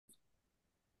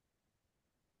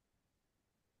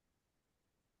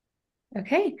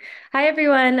Okay. Hi,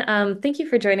 everyone. Thank you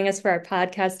for joining us for our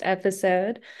podcast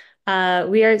episode.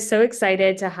 We are so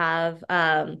excited to have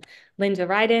Linda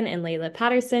Ryden and Leila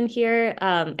Peterson here.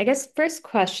 I guess first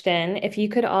question, if you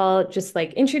could all just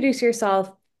like introduce yourself,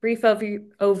 brief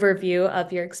overview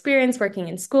of your experience working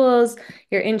in schools,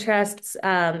 your interests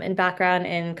and background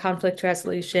in conflict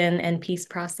resolution and peace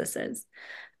processes.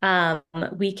 Um,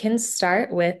 we can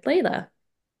start with Leila.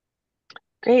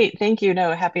 Great, thank you.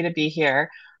 No, happy to be here.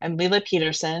 I'm Leila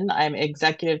Peterson. I'm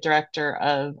executive director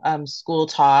of School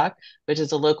Talk, which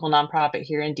is a local nonprofit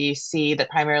here in DC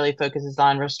that primarily focuses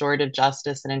on restorative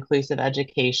justice and inclusive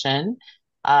education.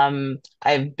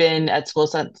 I've been at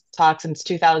Talk since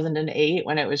 2008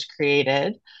 when it was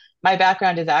created. My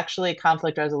background is actually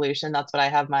conflict resolution. That's what I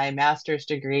have my master's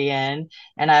degree in,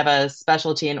 and I have a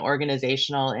specialty in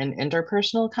organizational and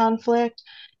interpersonal conflict.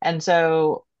 And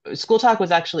so School Talk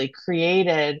was actually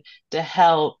created to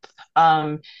help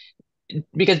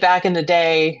because back in the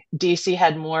day, DC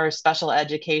had more special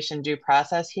education due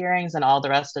process hearings than all the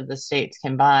rest of the states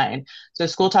combined. So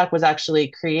School Talk was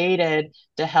actually created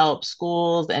to help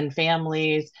schools and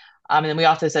families. And then we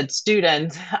also said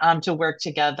students to work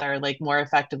together like more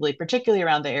effectively, particularly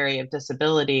around the area of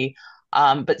disability.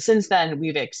 But since then,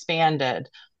 we've expanded.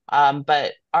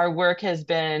 But our work has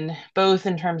been both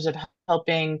in terms of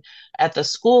helping at the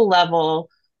school level,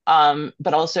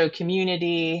 but also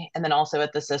community, and then also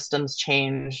at the systems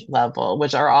change level,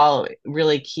 which are all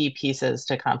really key pieces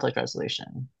to conflict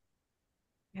resolution.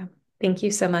 Yeah. Thank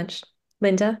you so much.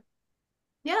 Linda?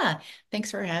 Yeah,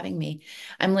 thanks for having me.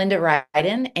 I'm Linda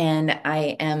Ryden, and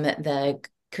I am the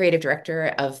creative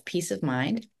director of Peace of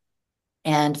Mind.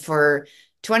 And for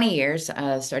 20 years,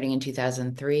 starting in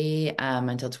 2003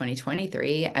 until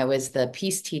 2023, I was the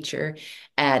peace teacher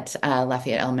at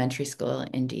Lafayette Elementary School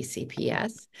in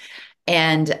DCPS.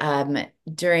 And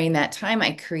during that time,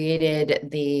 I created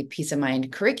the Peace of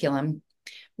Mind curriculum,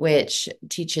 which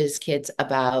teaches kids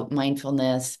about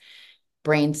mindfulness,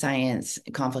 brain science,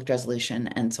 conflict resolution,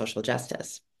 and social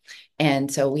justice.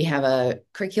 And so we have a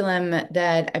curriculum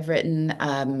that I've written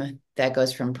that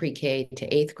goes from pre-K to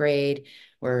eighth grade.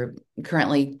 We're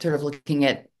currently sort of looking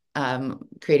at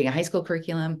creating a high school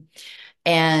curriculum.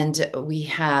 And we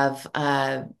have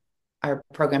our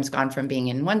program's gone from being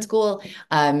in one school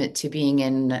to being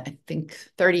in, I think,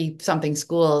 30 something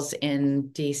schools in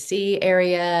DC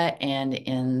area and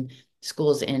in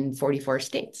schools in 44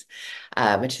 states,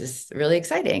 which is really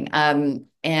exciting.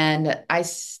 And I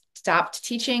stopped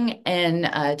teaching in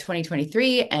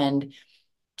 2023 and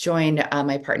joined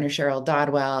my partner, Cheryl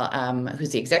Dodwell,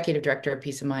 who's the executive director of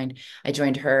Peace of Mind. I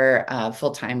joined her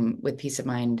full-time with Peace of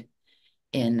Mind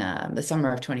in the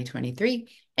summer of 2023.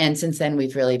 And since then,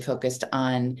 we've really focused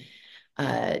on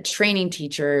training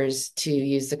teachers to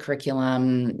use the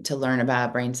curriculum to learn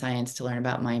about brain science, to learn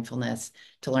about mindfulness,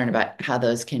 to learn about how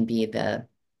those can be the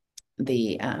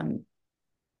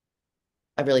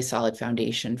a really solid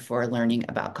foundation for learning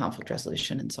about conflict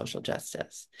resolution and social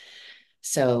justice.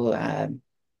 So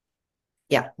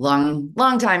yeah, long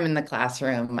time in the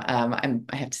classroom. I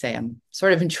have to say I'm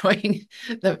sort of enjoying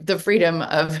the freedom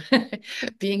of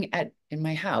being in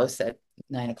my house at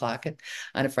 9 o'clock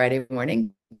on a Friday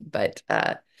morning, but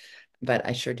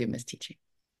I sure do miss teaching.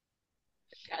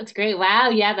 That's great. Wow.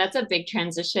 Yeah, that's a big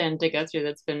transition to go through.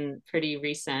 That's been pretty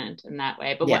recent in that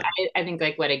way. But what Yeah. I think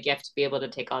like what a gift to be able to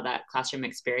take all that classroom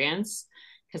experience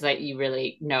because like you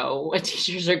really know what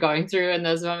teachers are going through in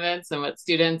those moments and what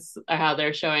students are how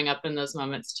they're showing up in those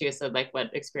moments too. So like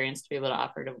what experience to be able to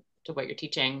offer to what you're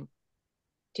teaching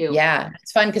too. Yeah,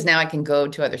 it's fun because now I can go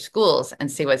to other schools and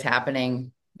see what's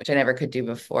happening, which I never could do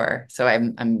before. So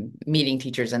I'm meeting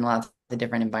teachers in lots of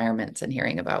different environments and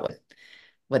hearing about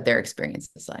what their experience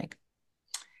is like.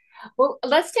 Well,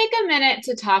 let's take a minute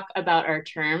to talk about our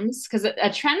terms because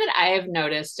a trend that I have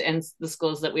noticed in the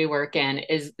schools that we work in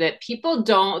is that people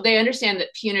they understand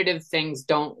that punitive things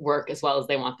don't work as well as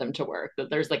they want them to work, that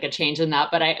there's like a change in that.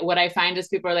 But what I find is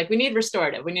people are like, we need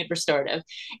restorative, we need restorative.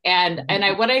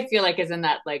 What I feel like is in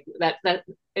that, like that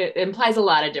it implies a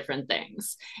lot of different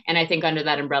things. And I think under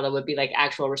that umbrella would be like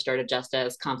actual restorative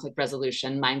justice, conflict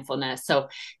resolution, mindfulness. So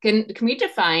can we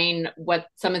define what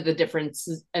some of the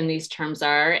differences in these terms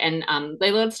are? And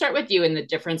Leila, let's start with you in the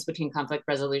difference between conflict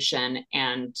resolution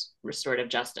and restorative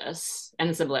justice and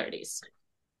the similarities.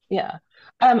 Yeah.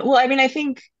 Well, I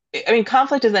mean,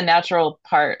 conflict is a natural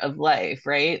part of life,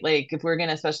 right? Like if we're going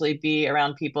to especially be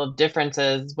around people of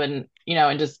differences when,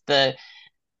 and just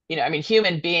I mean,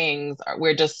 human beings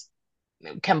we're just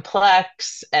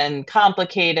complex and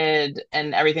complicated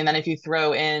and everything. Then if you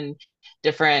throw in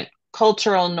different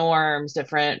cultural norms,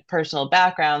 different personal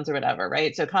backgrounds, or whatever,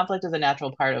 right? So conflict is a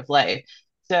natural part of life.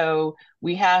 So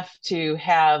we have to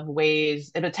have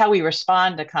ways, and it's how we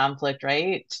respond to conflict,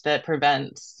 right? That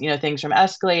prevents, things from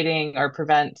escalating, or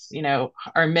prevents,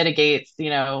 or mitigates,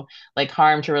 like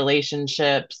harm to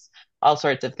relationships, all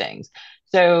sorts of things.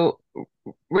 So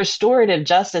restorative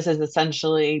justice is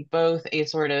essentially both a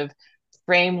sort of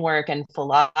framework and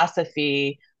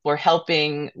philosophy for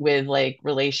helping with like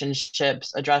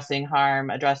relationships, addressing harm,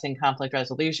 addressing conflict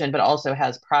resolution, but also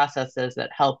has processes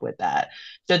that help with that.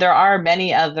 So there are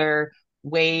many other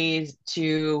ways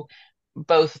to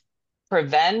both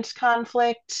prevent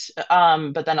conflict,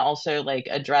 but then also like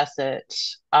address it,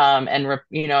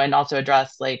 and also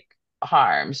address like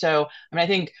harm. So I mean, I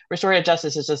think restorative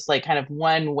justice is just like kind of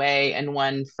one way and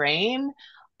one frame,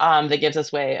 that gives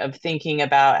us way of thinking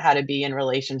about how to be in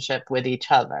relationship with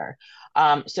each other.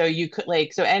 So you could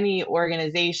like, so any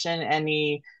organization,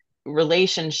 any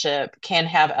relationship can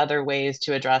have other ways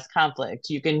to address conflict.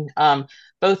 You can,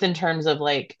 both in terms of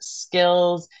like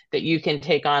skills that you can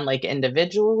take on like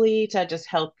individually to just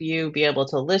help you be able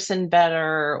to listen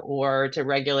better or to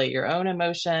regulate your own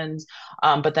emotions,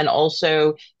 but then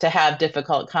also to have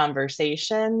difficult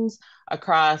conversations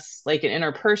across like an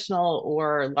interpersonal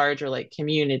or larger like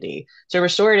community. So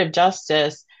restorative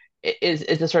justice is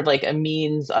a sort of like a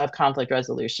means of conflict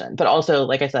resolution, but also,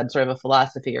 like I said, sort of a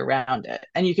philosophy around it.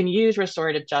 And you can use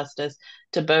restorative justice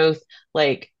to both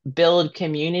like build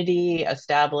community,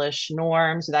 establish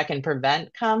norms that can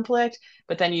prevent conflict,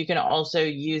 but then you can also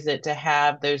use it to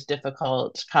have those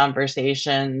difficult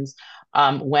conversations,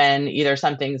 when either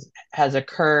something has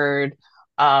occurred,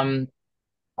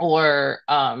 or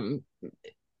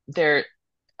there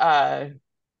uh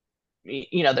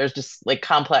there's just like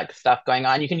complex stuff going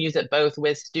on. You can use it both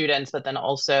with students, but then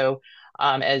also,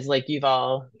 as like you've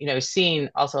all seen,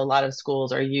 also a lot of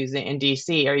schools are using in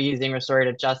DC are using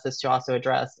restorative justice to also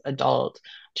address adult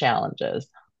challenges.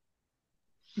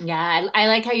 Yeah, I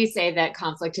like how you say that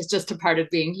conflict is just a part of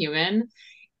being human.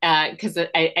 Because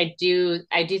I do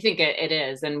think it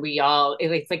is, and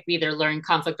it's like we either learn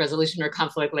conflict resolution or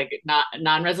conflict like not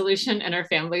non-resolution in our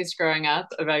families growing up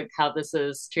about how this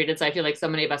is treated. So I feel like so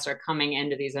many of us are coming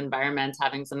into these environments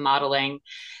having some modeling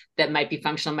that might be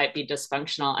functional, might be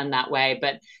dysfunctional in that way,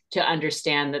 but to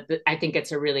understand that I think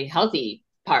it's a really healthy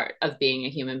part of being a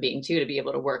human being too, to be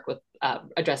able to work with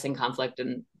addressing conflict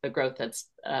and the growth that's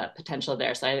potential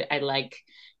there. So I like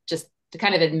just to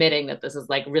kind of admitting that this is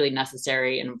like really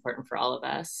necessary and important for all of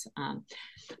us.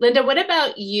 Linda, what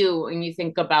about you when you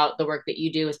think about the work that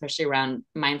you do, especially around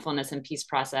mindfulness and peace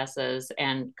processes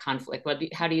and conflict?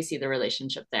 How do you see the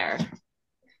relationship there?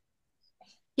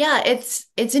 Yeah, it's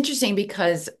interesting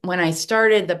because when I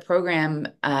started the program,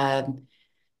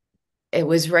 it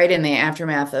was right in the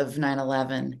aftermath of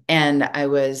 9/11, and I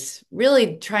was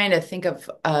really trying to think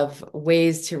of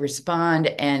ways to respond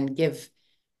and give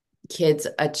kids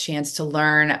a chance to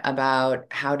learn about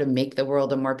how to make the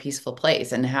world a more peaceful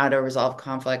place and how to resolve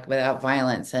conflict without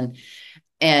violence.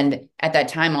 And at that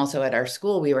time, also at our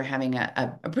school, we were having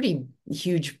a pretty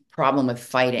huge problem with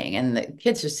fighting, and the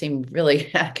kids just seemed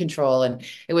really out of control. And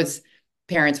it was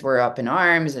parents were up in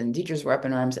arms and teachers were up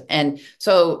in arms. And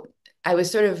so I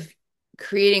was sort of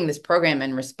creating this program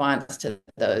in response to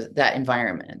that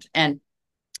environment. And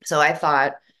so I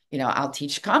thought, I'll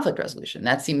teach conflict resolution.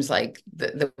 That seems like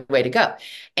the way to go.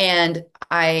 And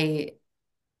I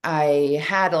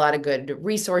had a lot of good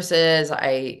resources.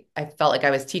 I felt like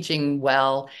I was teaching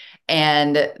well,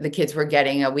 and the kids were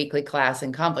getting a weekly class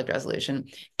in conflict resolution.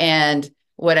 And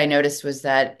what I noticed was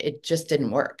that it just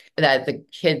didn't work, that the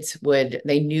kids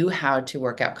they knew how to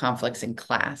work out conflicts in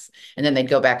class, and then they'd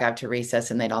go back out to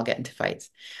recess and they'd all get into fights.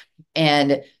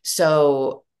 And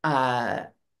so,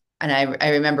 and I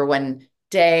remember one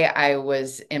day I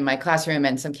was in my classroom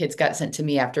and some kids got sent to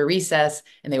me after recess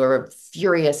and they were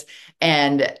furious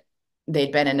and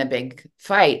they'd been in a big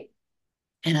fight.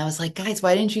 And I was like, guys,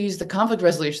 why didn't you use the conflict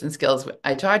resolution skills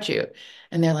I taught you?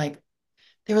 And they were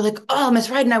like, oh, Miss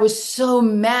Ryden, I was so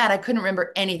mad. I couldn't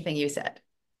remember anything you said.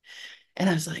 And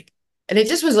I was like, and it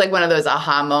just was like one of those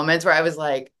aha moments where I was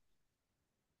like,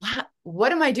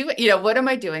 what am I doing? What am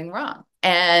I doing wrong?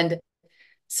 And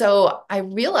so I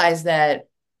realized that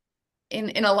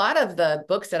in a lot of the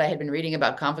books that I had been reading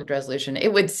about conflict resolution,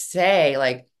 it would say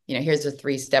like, here's a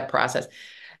 3-step process.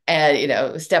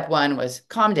 And, step 1 was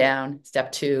calm down.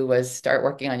 Step 2 was start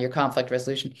working on your conflict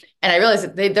resolution. And I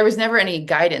realized that there was never any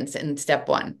guidance in step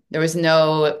 1. There was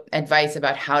no advice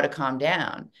about how to calm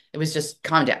down. It was just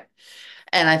calm down.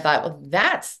 And I thought, well,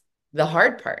 that's the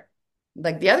hard part.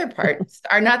 Like the other parts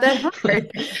are not that hard.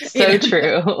 So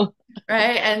true.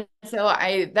 Right. And so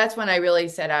that's when I really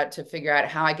set out to figure out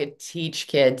how I could teach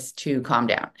kids to calm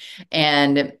down.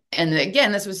 And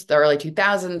again, this was the early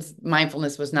 2000s.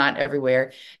 Mindfulness was not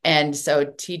everywhere. And so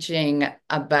teaching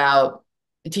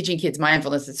kids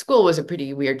mindfulness at school was a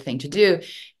pretty weird thing to do.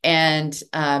 And,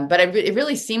 but it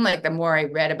really seemed like the more I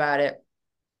read about it,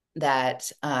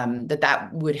 that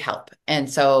would help. And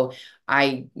so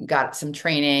I got some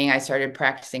training. I started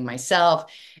practicing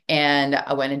myself, and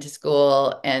I went into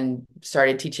school and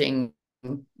started teaching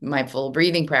mindful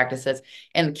breathing practices.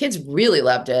 And the kids really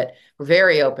loved it, were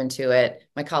very open to it.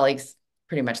 My colleagues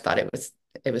pretty much thought it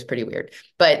was pretty weird,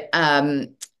 but I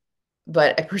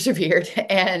persevered,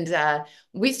 and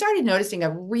we started noticing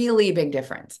a really big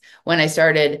difference when I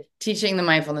started teaching the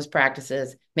mindfulness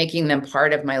practices, making them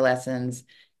part of my lessons,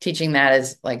 teaching that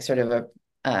as like sort of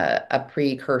a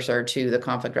precursor to the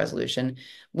conflict resolution.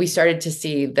 We started to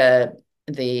see the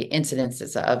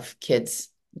incidences of kids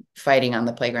fighting on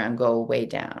the playground go way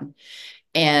down,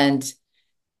 and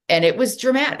it was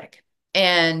dramatic.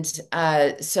 And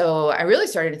so I really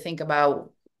started to think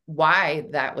about why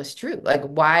that was true. Like,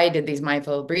 why did these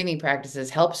mindful breathing practices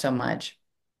help so much?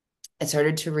 I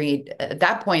started to read. At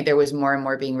that point, there was more and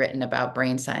more being written about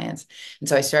brain science, and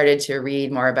so I started to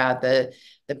read more about the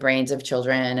brains of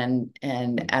children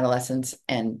and adolescents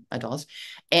and adults,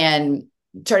 and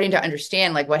starting to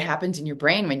understand like what happens in your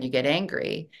brain when you get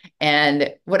angry.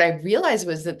 And what I realized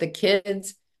was that the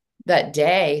kids that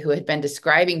day who had been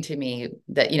describing to me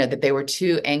that that they were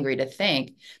too angry to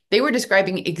think, they were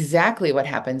describing exactly what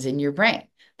happens in your brain.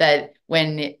 That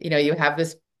when you have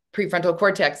this prefrontal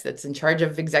cortex that's in charge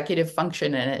of executive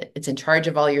function, and it's in charge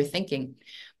of all your thinking.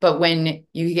 But when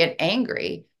you get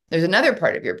angry, there's another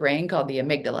part of your brain called the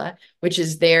amygdala, which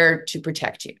is there to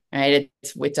protect you, right?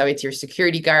 It's your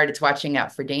security guard. It's watching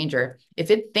out for danger.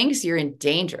 If it thinks you're in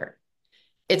danger,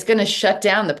 it's going to shut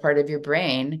down the part of your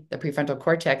brain, the prefrontal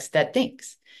cortex, that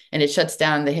thinks, and it shuts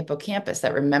down the hippocampus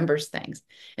that remembers things.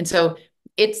 And so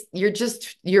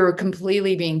you're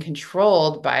completely being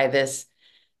controlled by this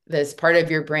part of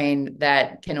your brain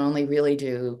that can only really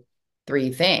do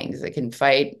three things. It can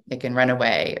fight, it can run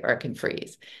away, or it can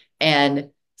freeze. And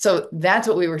so that's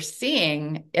what we were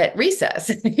seeing at recess.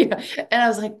 And I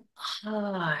was like,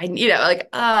 like,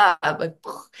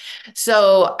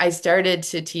 so I started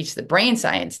to teach the brain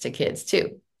science to kids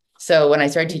too. So when I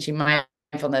started teaching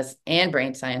mindfulness and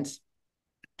brain science,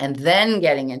 and then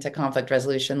getting into conflict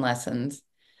resolution lessons,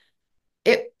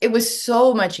 it was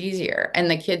so much easier. And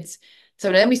the kids,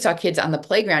 so then we saw kids on the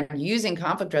playground using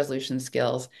conflict resolution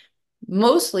skills,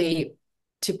 mostly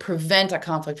to prevent a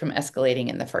conflict from escalating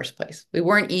in the first place. We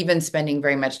weren't even spending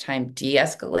very much time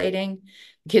de-escalating.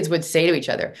 Kids would say to each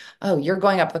other, "Oh, you're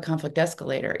going up the conflict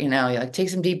escalator, like take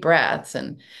some deep breaths."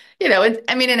 And, and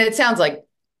it sounds like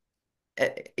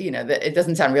that it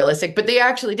doesn't sound realistic, but they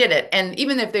actually did it. And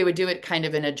even if they would do it kind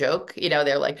of in a joke,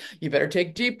 they're like, you better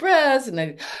take deep breaths. And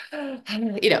they,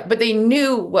 but they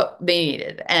knew what they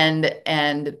needed.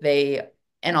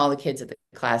 And all the kids at the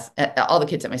class, all the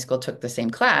kids at my school took the same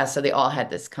class. So they all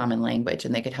had this common language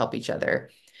and they could help each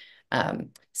other.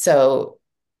 So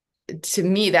to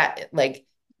me,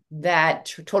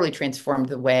 totally transformed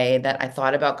the way that I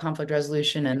thought about conflict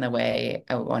resolution and the way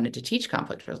I wanted to teach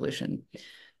conflict resolution.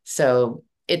 So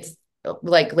it's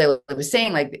like Leila was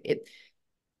saying,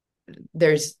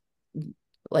 there's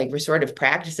like restorative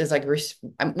practices, I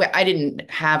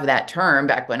didn't have that term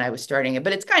back when I was starting it,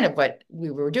 but it's kind of what we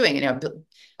were doing.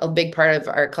 A big part of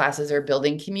our classes are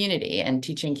building community and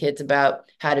teaching kids about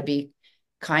how to be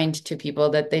kind to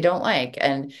people that they don't like,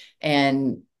 and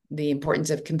the importance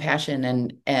of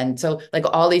compassion, and so like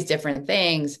all these different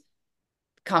things.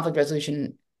 Conflict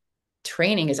resolution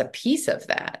training is a piece of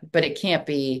that, but it can't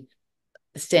be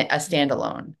a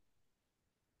standalone.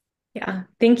 Yeah,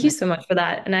 thank you so much for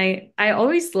that. And I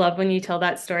always love when you tell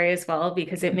that story as well,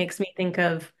 because it makes me think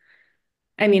of,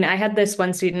 I mean, I had this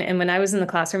one student, and when I was in the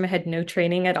classroom, I had no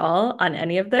training at all on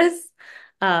any of this.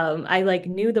 I like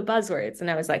knew the buzzwords,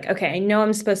 and I was like, okay, I know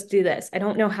I'm supposed to do this. I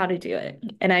don't know how to do it.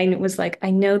 And I was like,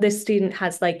 I know this student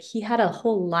has he had a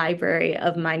whole library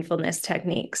of mindfulness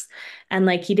techniques, and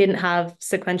he didn't have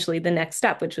sequentially the next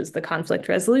step, which was the conflict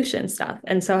resolution stuff.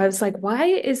 And so I was like, why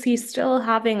is he still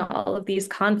having all of these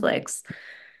conflicts?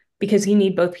 Because you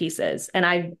need both pieces. And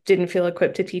I didn't feel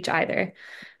equipped to teach either.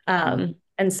 And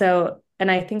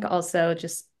I think also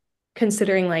just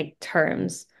considering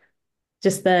terms,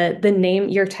 just the name,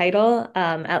 your title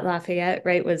at Lafayette,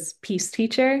 right, was peace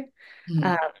teacher. Mm-hmm.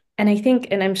 Um, and I think,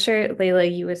 and I'm sure Leila,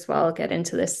 you as well get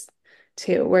into this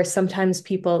too, where sometimes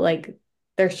people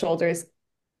their shoulders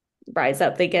rise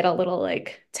up. They get a little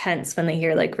like tense when they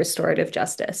hear like restorative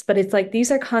justice. But it's like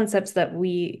these are concepts that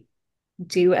we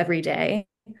do every day.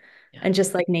 Yeah. And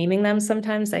just like naming them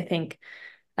sometimes, I think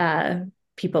uh,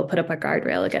 people put up a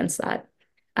guardrail against that.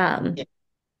 Um, Yeah.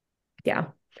 yeah.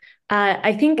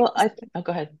 I think, Well, oh,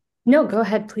 go ahead. no, go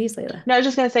ahead, please, Leila. No, I was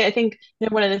just going to say, I think,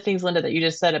 one of the things, Linda, that you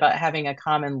just said about having a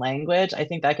common language, I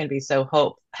think that can be so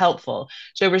helpful.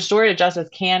 So restorative justice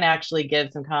can actually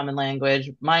give some common language.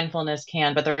 Mindfulness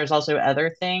can, but there's also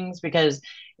other things because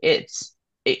it's,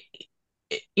 it,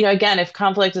 again, if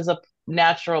conflict is a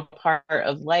natural part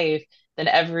of life, then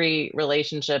every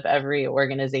relationship, every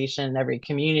organization, every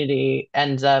community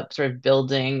ends up sort of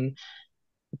building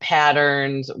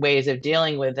patterns, ways of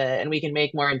dealing with it, and we can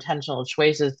make more intentional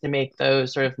choices to make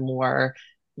those sort of more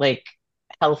like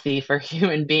healthy for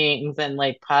human beings and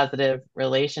like positive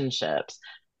relationships.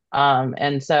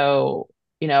 And so,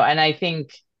 and I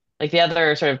think like the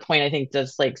other sort of point I think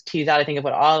just like tease out, I think of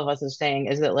what all of us is saying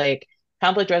is that like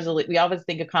conflict resolution, we always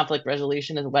think of conflict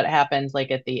resolution as what happens like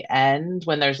at the end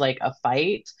when there's like a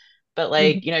fight. But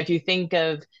like, Mhm. if you think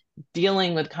of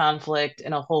dealing with conflict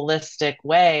in a holistic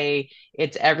way,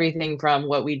 it's everything from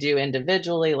what we do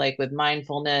individually, like with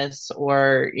mindfulness,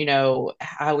 or,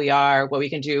 how we are, what we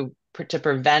can do to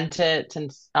prevent it,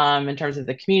 and in terms of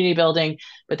the community building.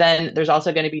 But then there's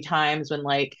also going to be times when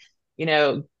like, you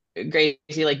know,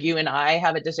 Gracie, like you and I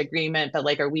have a disagreement, but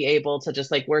like, are we able to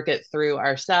just like work it through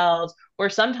ourselves? Or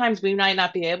sometimes we might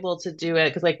not be able to do it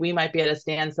because like we might be at a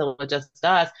standstill with just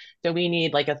us. So we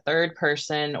need like a third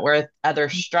person or other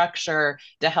structure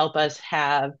to help us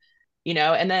have,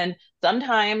 and then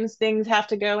sometimes things have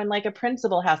to go and like a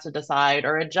principal has to decide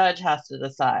or a judge has to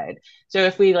decide. So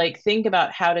if we like think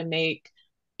about how to make,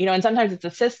 and sometimes it's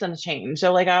a systems change.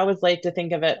 So like I always like to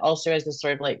think of it also as this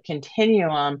sort of like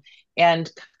continuum,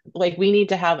 and like we need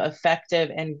to have effective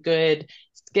and good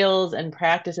skills and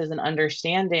practices and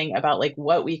understanding about like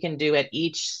what we can do at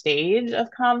each stage of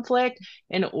conflict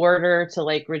in order to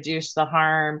like reduce the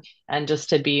harm and just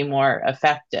to be more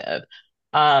effective.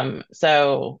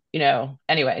 So,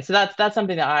 anyway, so that's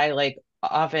something that I like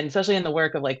often, especially in the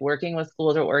work of like working with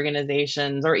schools or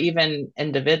organizations or even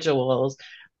individuals,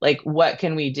 like what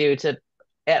can we do to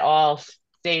at all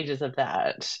stages of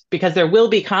that? Because there will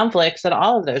be conflicts at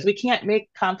all of those. We can't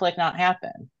make conflict not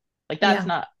happen. Like that's Yeah.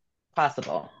 not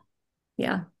possible.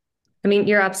 Yeah. I mean,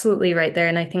 you're absolutely right there.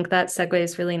 And I think that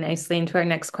segues really nicely into our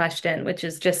next question, which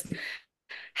is just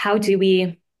how do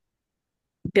we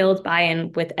build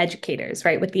buy-in with educators,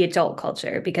 right? With the adult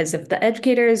culture. Because if the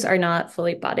educators are not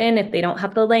fully bought in, if they don't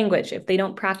have the language, if they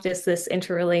don't practice this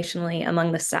interrelationally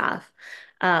among the staff,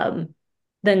 um,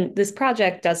 then this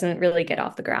project doesn't really get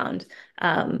off the ground.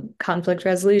 Conflict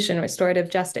resolution, restorative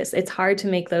justice, it's hard to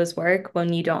make those work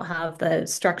when you don't have the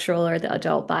structural or the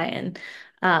adult buy-in.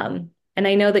 And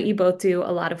I know that you both do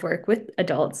a lot of work with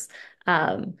adults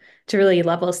to really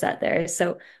level set there.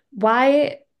 So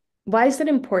why why is it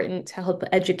important to help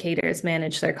educators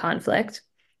manage their conflict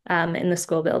in the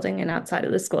school building and outside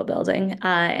of the school building?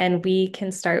 And we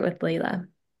can start with Leila.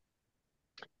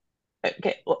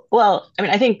 Okay. Well, I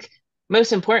mean, I think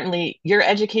most importantly, your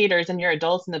educators and your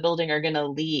adults in the building are going to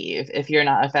leave if you're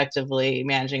not effectively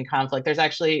managing conflict. There's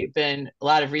actually been a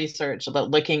lot of research about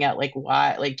looking at like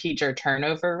why, like teacher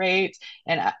turnover rates.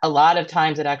 And a lot of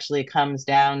times it actually comes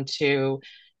down to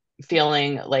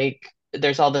feeling like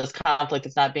there's all this conflict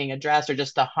that's not being addressed or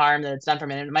just the harm that it's done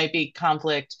from it. And it might be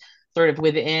conflict sort of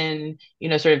within,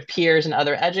 sort of peers and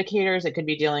other educators. It could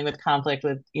be dealing with conflict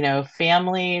with,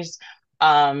 families,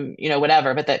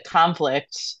 whatever. But that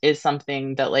conflict is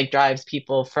something that like drives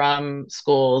people from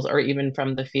schools or even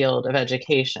from the field of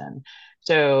education.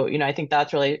 So, I think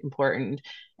that's really important.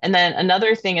 And then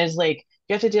another thing is like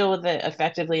you have to deal with it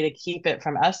effectively to keep it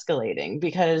from escalating,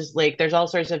 because like there's all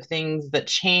sorts of things that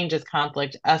change as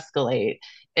conflict escalate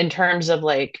in terms of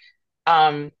like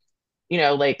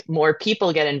like more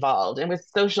people get involved, and with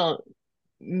social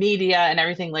media and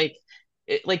everything, like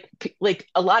like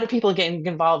a lot of people getting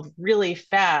involved really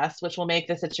fast, which will make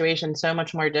the situation so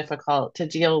much more difficult to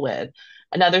deal with.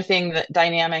 Another thing, that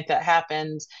dynamic that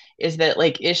happens, is that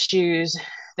like issues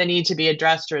that need to be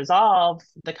addressed to resolve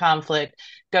the conflict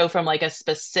go from like a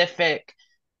specific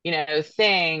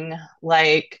thing,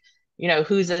 like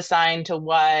who's assigned to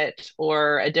what,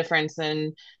 or a difference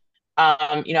in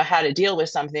how to deal with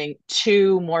something,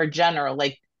 to more general,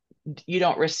 like you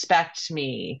don't respect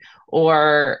me,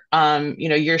 or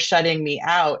you're shutting me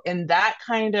out. And that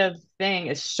kind of thing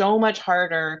is so much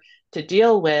harder to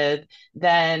deal with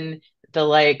than the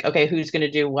like, okay, who's going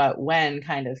to do what when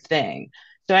kind of thing.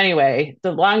 So anyway,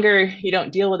 the longer you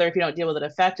don't deal with it, if you don't deal with it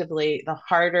effectively, the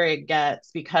harder it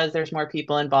gets because there's more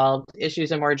people involved.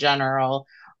 Issues are more general.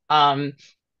 Um,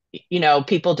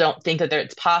 people don't think that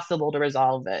it's possible to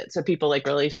resolve it. So people like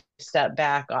really step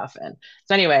back often.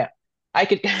 So anyway, I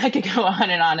could go on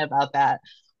and on about that.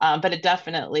 But it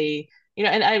definitely,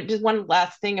 and I just one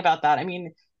last thing about that. I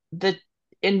mean, the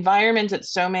environments that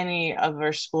so many of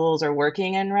our schools are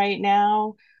working in right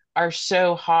now are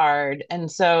so hard.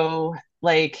 And so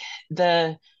like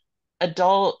the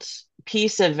adult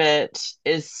piece of it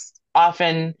is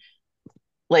often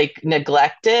like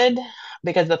neglected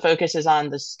because the focus is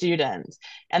on the students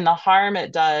and the harm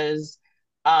it does,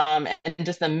 and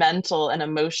just the mental and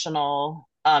emotional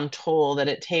toll that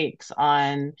it takes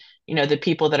on the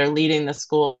people that are leading the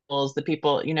schools, the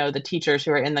people, the teachers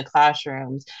who are in the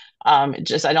classrooms.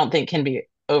 Just I don't think can be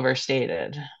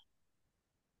overstated.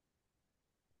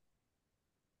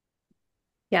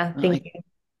 Yeah, Well, thank I you.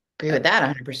 agree with that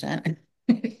 100%.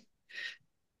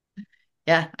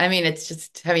 Yeah, I mean, it's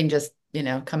just having just,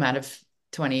 come out of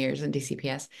 20 years in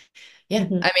DCPS. Yeah,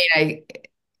 Mhm. I mean,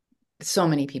 so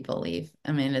many people leave.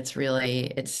 I mean,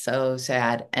 it's so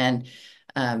sad and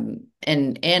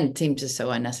seems just so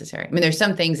unnecessary. I mean, there's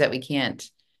some things that we can't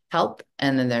help,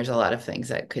 and then there's a lot of things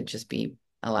that could just be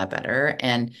a lot better.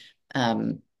 And I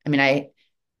mean,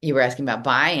 you were asking about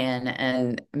buy-in,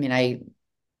 and I mean,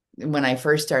 when I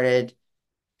first started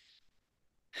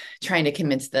trying to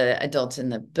convince the adults in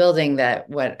the building that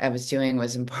what I was doing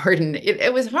was important,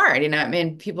 it was hard, I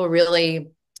mean, people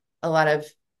really, a lot of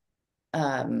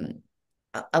um,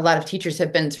 a lot of teachers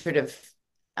have been sort of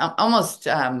almost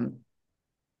I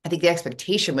think the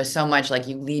expectation was so much like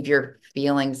you leave your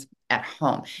feelings at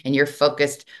home and you're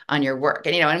focused on your work,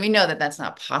 and we know that that's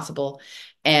not possible,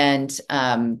 and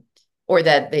or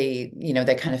that they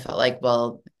kind of felt like,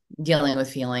 well, dealing with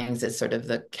feelings is sort of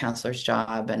the counselor's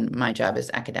job and my job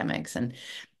is academics,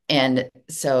 and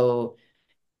so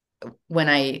when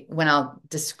I'll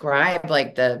describe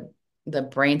like the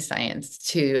brain science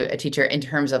to a teacher in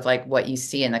terms of like what you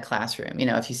see in the classroom,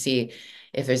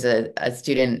 if there's a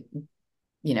student,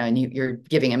 and you're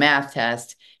giving a math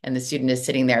test and the student is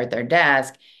sitting there at their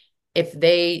desk, if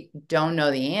they don't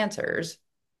know the answers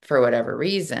for whatever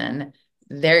reason,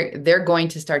 they're going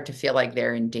to start to feel like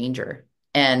they're in danger.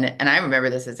 And I remember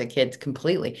this as a kid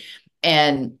completely.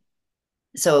 And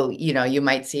so, you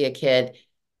might see a kid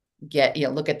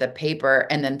look at the paper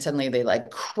and then suddenly they like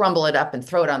crumble it up and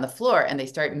throw it on the floor and they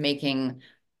start making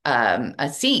a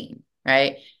scene,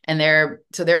 right? And they're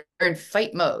in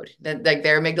fight mode. That like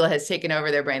their amygdala has taken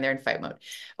over their brain. They're in fight mode.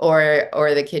 Or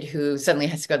the kid who suddenly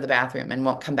has to go to the bathroom and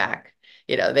won't come back.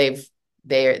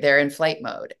 They're in flight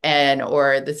mode. And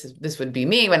or this would be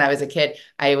me when I was a kid.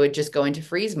 I would just go into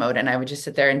freeze mode and I would just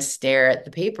sit there and stare at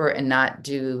the paper and not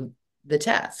do the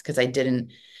test because I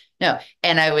didn't know.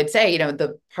 And I would say,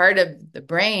 the part of the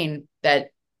brain that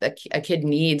a kid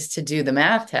needs to do the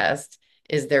math test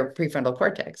is their prefrontal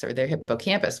cortex or their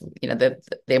hippocampus.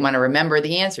 They want to remember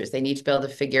the answers. They need to be able to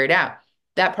figure it out.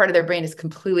 That part of their brain is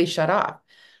completely shut off.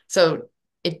 So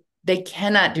they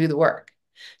cannot do the work.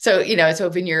 So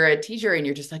when you're a teacher and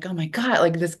you're just like, oh my God,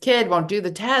 like this kid won't do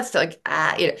the test, like,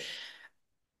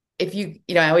 if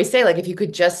I always say, like, if you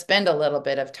could just spend a little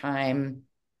bit of time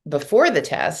before the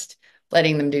test,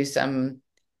 letting them do some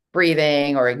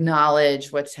breathing or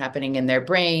acknowledge what's happening in their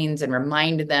brains and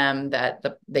remind them that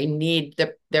they need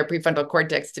their prefrontal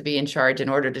cortex to be in charge in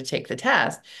order to take the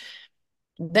test,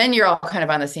 then you're all kind of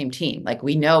on the same team. Like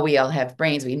we know we all have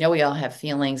brains, we know we all have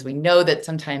feelings, we know that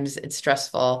sometimes it's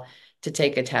stressful to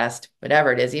take a test,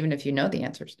 whatever it is, even if you know the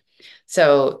answers.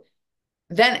 So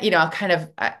then kind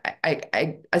of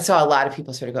I saw a lot of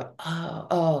people sort of go,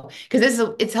 oh, because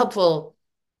it's helpful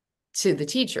to the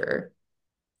teacher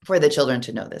for the children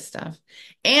to know this stuff,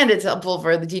 and it's helpful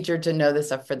for the teacher to know this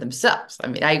stuff for themselves. I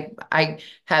mean, I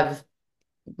have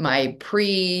my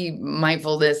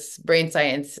pre-mindfulness brain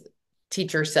science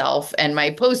teacher self and my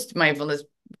post-mindfulness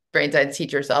brain science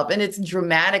teacher self, and it's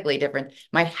dramatically different.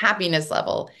 My happiness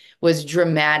level was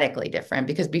dramatically different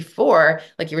because before,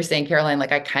 like you were saying, Caroline,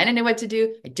 like I kind of knew what to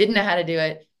do, I didn't know how to do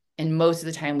it, and most of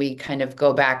the time we kind of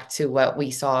go back to what we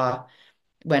saw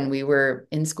when we were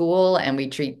in school and we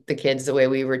treat the kids the way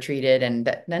we were treated, and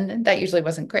that usually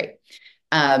wasn't great.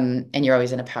 And you're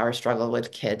always in a power struggle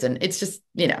with kids, and it's just,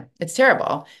 it's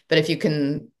terrible. But if you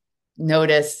can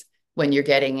notice when you're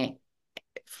getting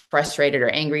frustrated or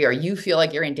angry, or you feel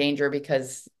like you're in danger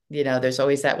because, there's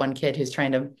always that one kid who's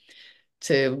trying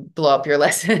to blow up your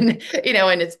lesson,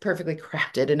 and it's perfectly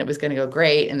crafted and it was going to go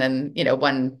great. And then,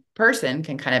 one person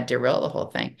can kind of derail the whole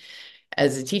thing.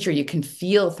 As a teacher, you can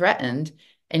feel threatened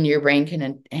and your brain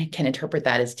can interpret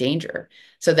that as danger.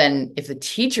 So then if the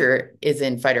teacher is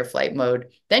in fight or flight mode,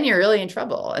 then you're really in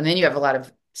trouble. And then you have a lot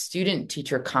of student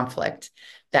teacher conflict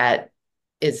that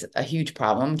is a huge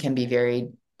problem, can be very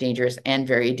dangerous and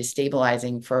very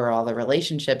destabilizing for all the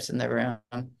relationships in the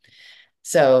room.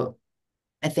 So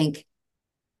I think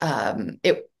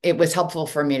it was helpful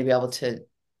for me to be able to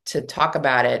talk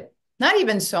about it, not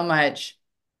even so much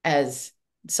as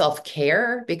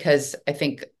self-care, because I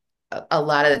think a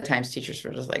lot of the times teachers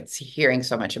were just like hearing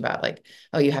so much about like,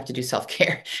 oh, you have to do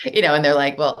self-care, and they're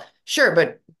like, well, sure,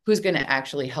 but who's going to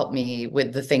actually help me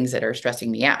with the things that are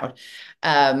stressing me out?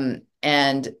 But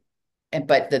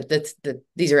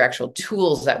these are actual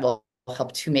tools that will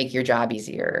help to make your job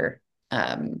easier.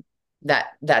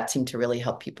 That seemed to really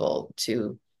help people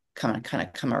to kind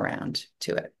of come around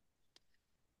to it.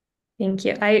 Thank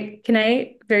you. Can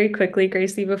I very quickly,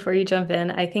 Gracie, before you jump in,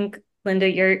 I think, Linda,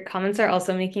 your comments are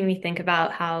also making me think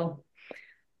about how,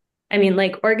 I mean,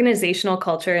 like organizational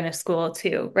culture in a school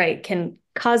too, right, can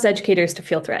cause educators to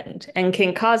feel threatened and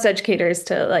can cause educators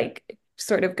to like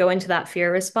sort of go into that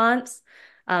fear response.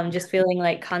 Just feeling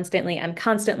like I'm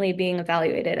constantly being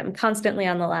evaluated, I'm constantly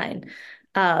on the line.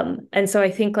 And so I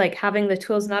think like having the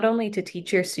tools not only to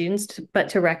teach your students, but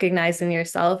to recognize in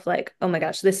yourself, like, oh my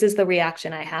gosh, this is the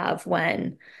reaction I have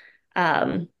when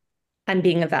um, I'm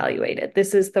being evaluated.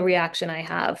 This is the reaction I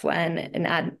have when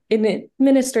an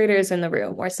administrator is in the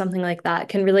room or something like that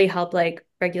can really help like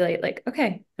regulate, like,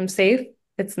 okay, I'm safe.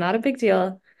 It's not a big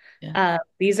deal. Yeah.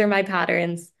 These are my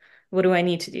patterns. What do I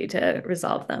need to do to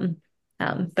resolve them?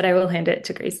 But I will hand it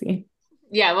to Gracie.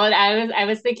 Yeah, well, I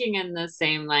was thinking in the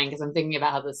same line because I'm thinking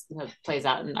about how this plays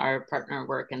out in our partner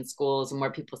work in schools and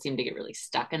where people seem to get really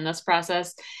stuck in this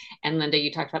process. And Linda,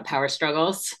 you talked about power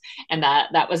struggles, and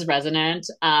that was resonant.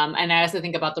 And I also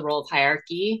think about the role of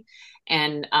hierarchy,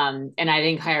 and I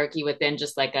think hierarchy within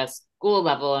just like a school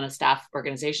level and a staff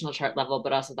organizational chart level,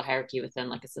 but also the hierarchy within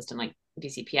like a system like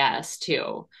BCPS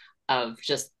too, of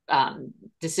just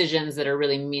decisions that are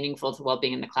really meaningful to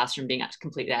well-being in the classroom being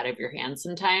completely out of your hands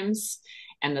sometimes,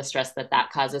 and the stress that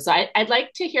causes. So I'd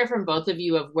like to hear from both of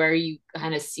you of where you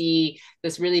kind of see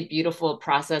this really beautiful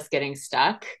process getting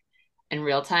stuck in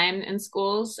real time in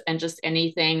schools, and just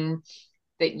anything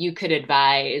that you could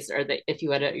advise, or that if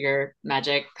you had your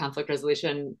magic conflict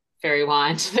resolution fairy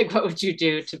wand, like what would you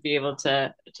do to be able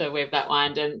to wave that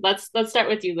wand? And let's start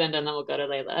with you, Linda, and then we'll go to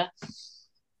Leila.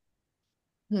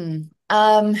 Hmm.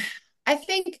 I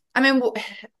think, I mean, I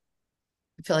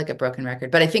feel like a broken record,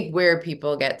 but I think where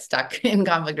people get stuck in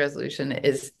conflict resolution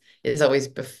is always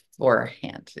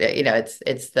beforehand. It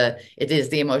is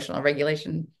the emotional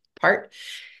regulation part.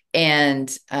 And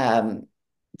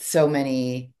so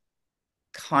many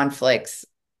conflicts,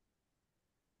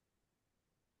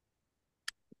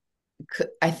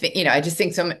 I think, I just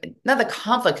think not the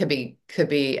conflict could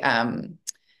be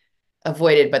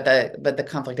avoided, but the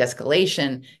conflict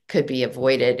escalation could be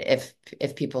avoided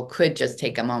if people could just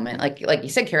take a moment, like you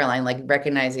said, Caroline, like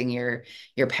recognizing your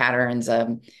patterns.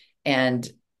 And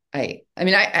I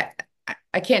mean,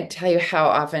 I can't tell you how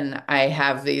often I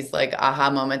have these like aha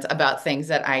moments about things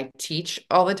that I teach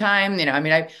all the time. I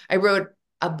mean, I wrote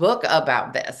a book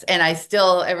about this, and I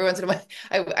still every once in a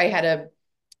while I had a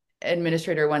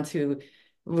administrator once who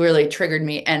really triggered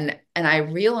me, and I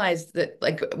realized that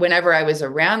like whenever I was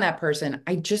around that person,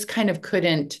 I just kind of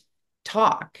couldn't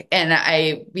talk, and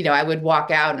I would walk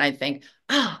out and I'd think,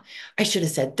 oh, I should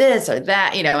have said this or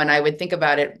that, and I would think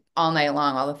about it all night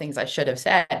long, all the things I should have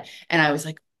said. And I was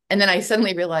like, and then I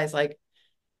suddenly realized, like,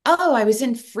 oh, I was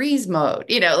in freeze mode,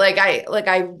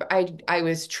 I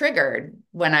was triggered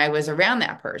when I was around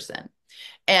that person.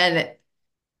 And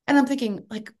I'm thinking,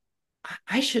 like,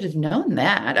 I should have known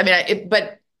that. I mean,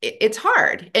 but it's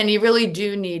hard, and you really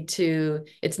do need to.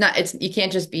 You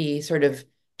can't just be sort of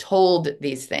told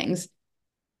these things.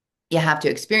 You have to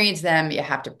experience them. You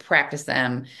have to practice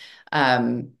them.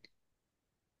 Um,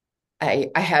 I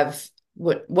have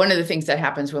one of the things that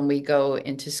happens when we go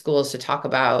into schools to talk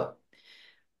about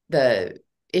the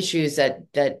issues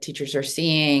that teachers are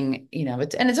seeing.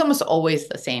 It's almost always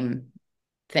the same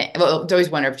thing. Well, it's always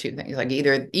one or two things. Like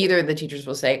either the teachers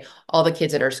will say all the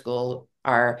kids at our school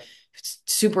are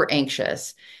super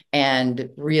anxious and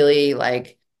really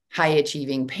like high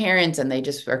achieving parents, and they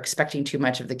just are expecting too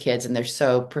much of the kids, and they're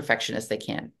so perfectionist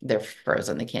they're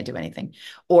frozen, they can't do anything.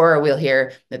 Or we'll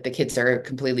hear that the kids are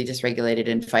completely dysregulated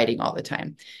and fighting all the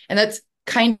time, and that's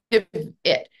kind of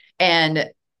it.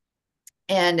 And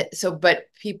so, but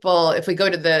people, if we go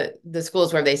to the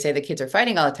schools where they say the kids are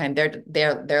fighting all the time,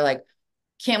 they're like,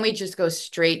 can't we just go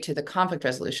straight to the conflict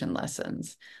resolution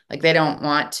lessons? Like they don't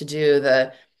want to do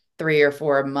the 3 or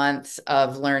 4 months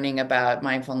of learning about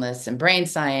mindfulness and brain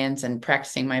science and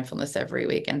practicing mindfulness every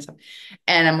week. And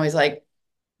I'm always like,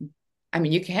 I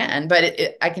mean, you can, but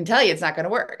I can tell you it's not going to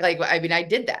work. Like, I mean, I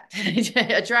did that.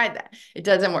 I tried that. It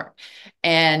doesn't work.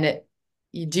 And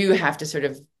you do have to sort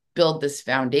of build this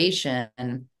foundation.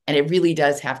 And it really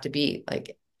does have to be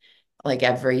like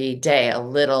every day, a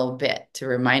little bit to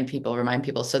remind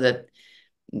people so that,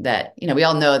 we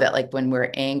all know that like when we're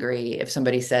angry, if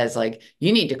somebody says like,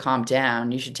 you need to calm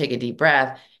down, you should take a deep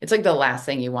breath, it's like the last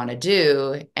thing you want to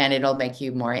do, and it'll make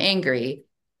you more angry.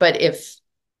 But if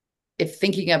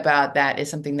thinking about that is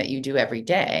something that you do every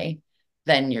day,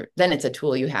 then it's a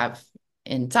tool you have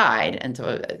inside. And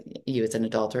so you as an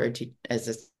adult or as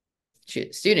a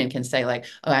student can say like,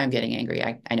 oh, I'm getting angry.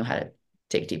 I know how to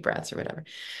take deep breaths or whatever.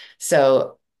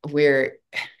 So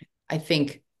I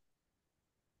think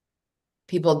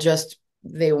people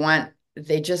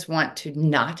they just want to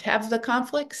not have the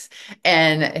conflicts.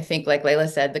 And I think, like Leila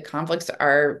said, the conflicts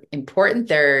are important.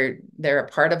 They're a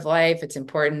part of life. It's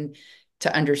important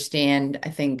to understand, I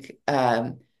think,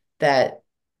 that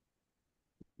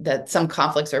some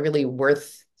conflicts are really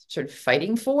worth sort of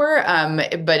fighting for.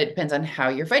 But it depends on how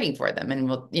you're fighting for them. And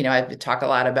I talk a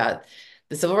lot about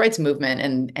the civil rights movement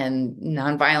and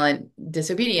nonviolent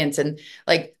disobedience, and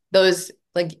like those,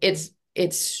 like it's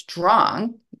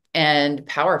strong and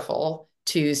powerful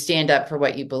to stand up for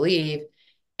what you believe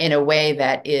in a way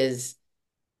that is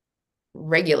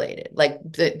regulated. Like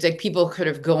the people could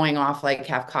have going off like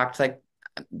half cocked, like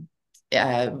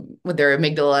with their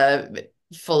amygdala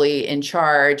fully in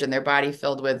charge and their body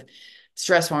filled with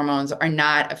stress hormones, are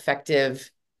not effective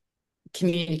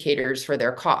communicators for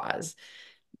their cause.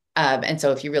 And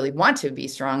so if you really want to be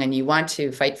strong and you want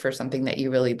to fight for something that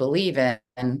you really believe in,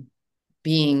 and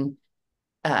being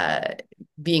uh,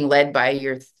 being led by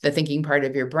the thinking part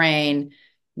of your brain,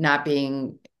 not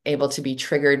being able to be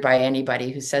triggered by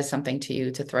anybody who says something to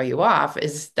you to throw you off,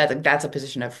 that's a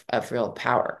position of real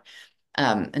power.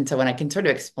 And so when I can sort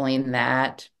of explain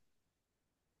that,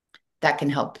 that can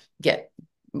help get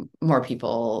more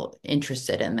people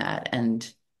interested in that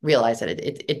and realize that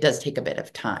it does take a bit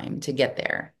of time to get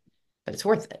there, but it's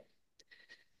worth it.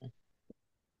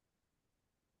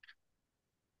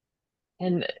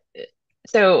 And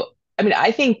so, I mean,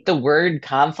 I think the word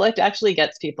conflict actually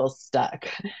gets people stuck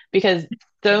because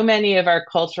so many of our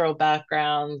cultural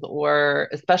backgrounds, or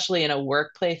especially in a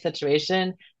workplace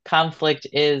situation, conflict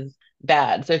is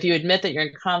bad. So if you admit that you're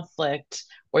in conflict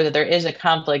or that there is a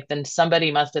conflict, then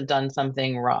somebody must have done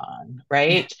something wrong, Yeah.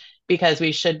 right? Because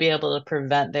we should be able to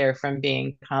prevent there from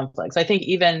being conflict. So I think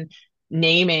even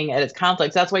naming it as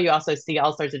conflicts, that's why you also see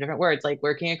all sorts of different words like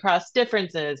working across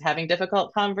differences, having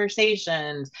difficult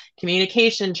conversations,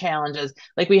 communication challenges.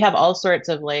 Like we have all sorts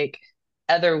of like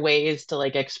other ways to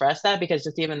like express that, because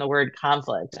just even the word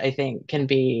conflict, I think, can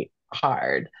be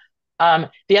hard.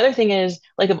 The other thing is,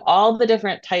 like, of all the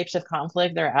different types of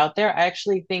conflict that are out there, I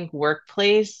actually think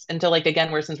workplace, and so, like,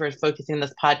 again, since we're focusing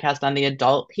this podcast on the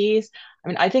adult piece, I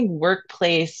mean, I think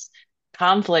workplace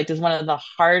conflict is one of the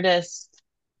hardest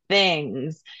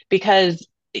things because,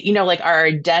 like our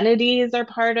identities are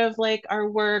part of like our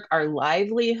work, our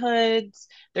livelihoods.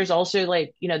 There's also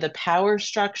like, the power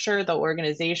structure, the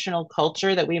organizational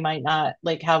culture that we might not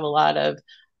like have a lot of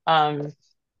um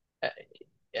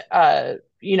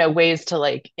ways to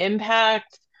like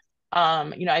impact.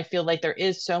 I feel like there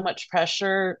is so much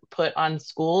pressure put on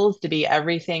schools to be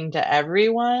everything to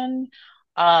everyone.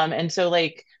 And so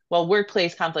like, well,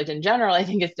 workplace conflict in general, I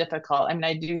think is difficult. I mean,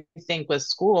 I do think with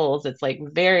schools, it's like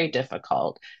very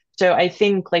difficult. So I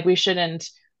think like we shouldn't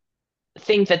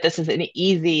think that this is an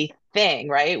easy thing,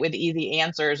 right? With easy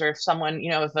answers, or if someone,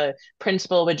 if a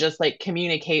principal would just like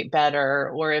communicate better,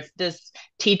 or if this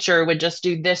teacher would just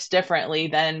do this differently,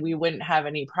 then we wouldn't have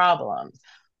any problems.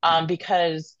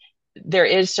 Because there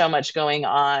is so much going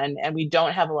on, and we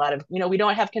don't have a lot of, we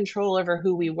don't have control over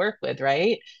who we work with,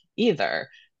 right? Either.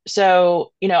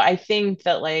 So, I think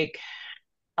that like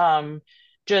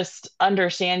just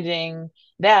understanding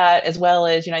that, as well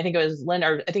as, I think it was Lynn,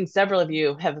 or I think several of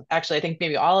you have actually, I think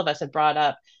maybe all of us have brought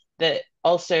up that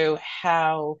also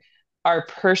how our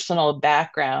personal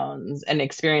backgrounds and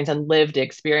experience and lived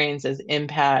experiences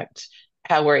impact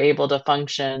how we're able to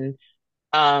function,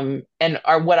 and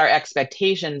what our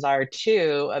expectations are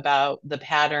too about the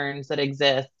patterns that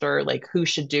exist, or like who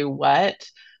should do what,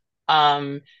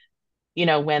 um,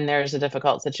 when there's a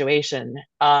difficult situation.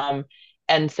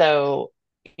 And so,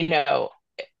 you know,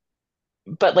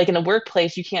 but like in the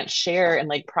workplace, you can't share and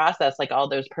like process like all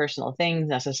those personal things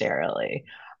necessarily.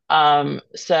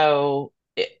 So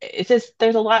it's just,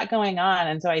 there's a lot going on.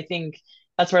 And so I think,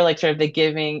 that's where like sort of the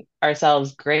giving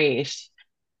ourselves grace,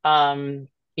 um,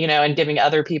 and giving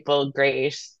other people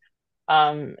grace.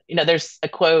 There's a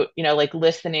quote, like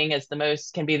listening is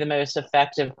can be the most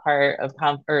effective part of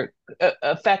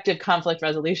effective conflict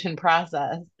resolution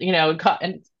process,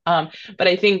 but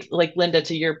I think like Linda,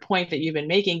 to your point that you've been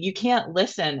making, you can't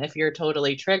listen if you're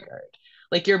totally triggered.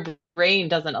 Like your brain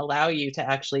doesn't allow you to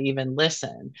actually even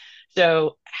listen.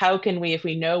 So how can we, if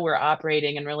we know we're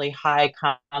operating in really high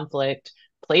conflict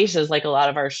places like a lot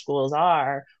of our schools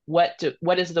are, what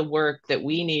is the work that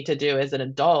we need to do as an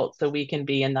adult so we can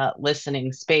be in that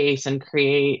listening space and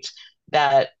create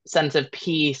that sense of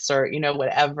peace or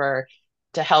whatever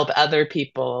to help other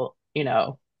people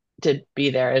to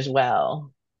be there as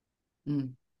well.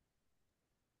 Mm.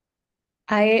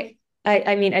 I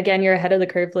I mean, again, you're ahead of the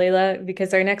curve, Leila,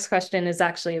 because our next question is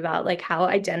actually about like how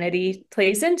identity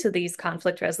plays into these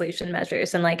conflict resolution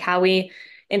measures and like how we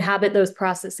inhabit those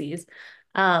processes.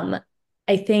 Um,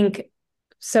 I think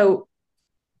so.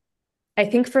 I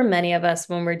think for many of us,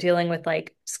 when we're dealing with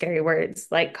like scary words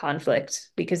like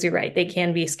conflict, because you're right, they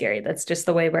can be scary. That's just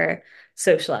the way we're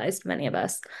socialized, many of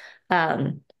us.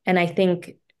 And I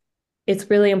think it's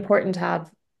really important to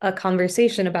have a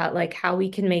conversation about like how we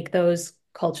can make those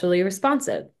culturally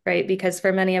responsive, right? Because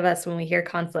for many of us, when we hear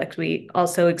conflict, we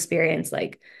also experience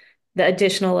like the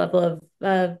additional level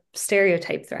of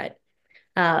stereotype threat,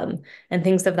 and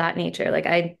things of that nature. Like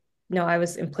I know I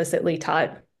was implicitly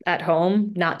taught at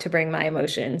home not to bring my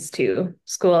emotions to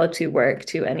school, to work,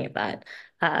 to any of that,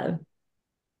 uh,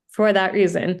 for that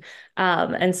reason.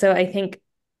 And so I think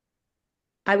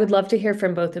I would love to hear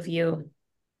from both of you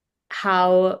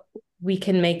how we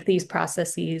can make these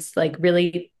processes like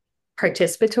really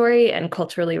participatory and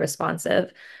culturally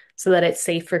responsive so that it's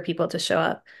safe for people to show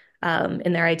up,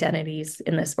 in their identities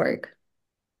in this work.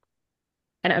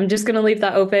 And I'm just going to leave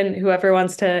that open, whoever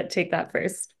wants to take that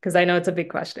first, because I know it's a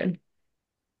big question.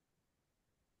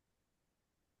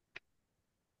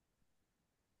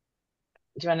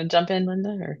 Do you want to jump in, Linda,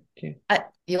 or do you?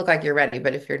 You look like you're ready,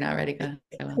 but if you're not ready, go.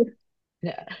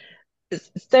 Yeah.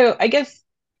 So I guess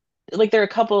like there are a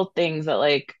couple of things that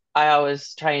like I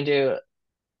always try and do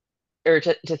or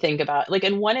to think about, like,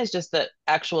 and one is just the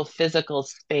actual physical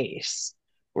space,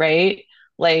 right?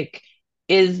 Like,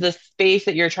 is the space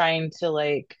that you're trying to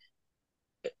like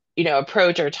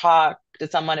approach or talk to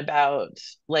someone about,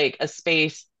 like a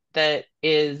space that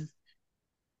is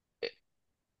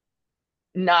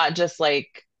not just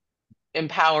like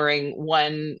empowering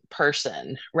one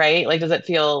person, right? Like, does it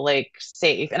feel like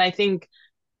safe? And I think,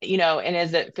 and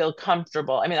does it feel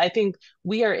comfortable? I mean, I think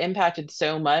we are impacted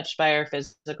so much by our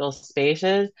physical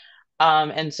spaces.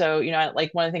 And so,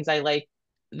 like one of the things I like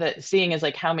that seeing is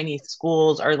like how many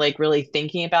schools are like really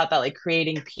thinking about that, like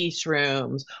creating peace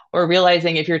rooms or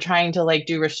realizing if you're trying to like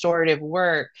do restorative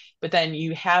work, but then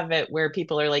you have it where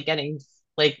people are like getting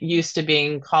like used to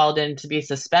being called in to be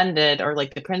suspended or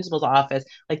like the principal's office,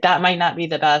 like that might not be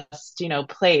the best,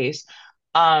 place.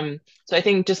 So I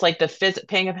think just like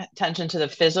paying attention to the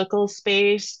physical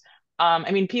space.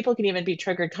 I mean, people can even be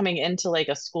triggered coming into like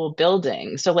a school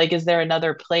building. So like, is there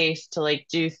another place to like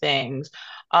do things?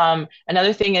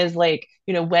 Another thing is like,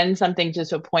 when something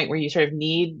to a point where you sort of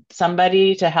need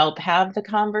somebody to help have the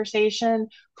conversation,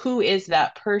 who is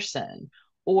that person?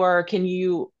 Or can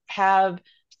you have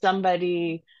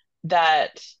somebody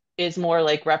that is more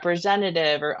like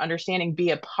representative or understanding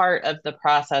be a part of the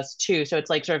process too? So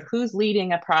it's like sort of who's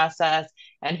leading a process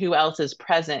and who else is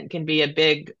present can be a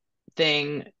big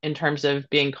thing in terms of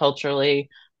being culturally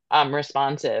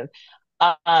responsive.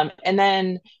 And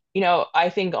then,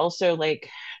 I think also like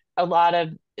a lot of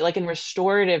like in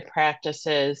restorative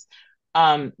practices,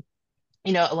 um,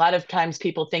 a lot of times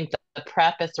people think that the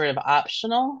prep is sort of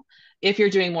optional if you're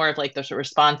doing more of like the sort of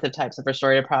responsive types of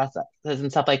restorative processes and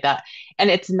stuff like that. And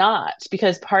it's not,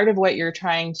 because part of what you're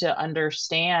trying to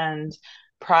understand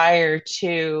prior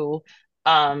to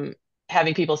um,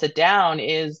 having people sit down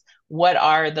is what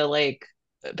are the like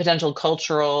potential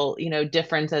cultural,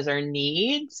 differences or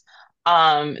needs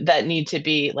that need to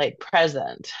be like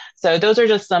present. So those are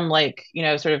just some like,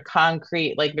 sort of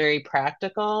concrete, like very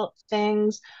practical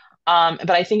things.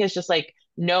 But I think it's just like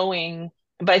knowing,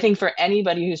 but I think for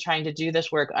anybody who's trying to do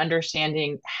this work,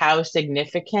 understanding how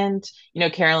significant,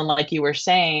 Carolyn, like you were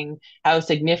saying, how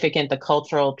significant the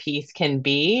cultural piece can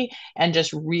be, and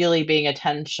just really being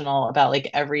attentional about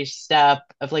like every step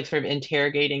of like sort of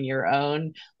interrogating your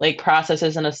own like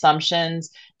processes and assumptions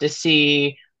to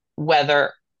see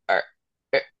whether or,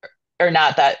 or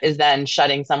not that is then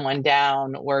shutting someone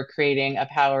down or creating a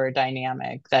power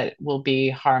dynamic that will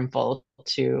be harmful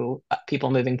to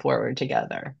people moving forward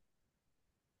together.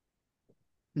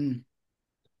 Mm.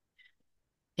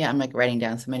 Yeah, I'm like writing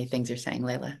down so many things you're saying,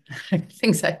 Leila.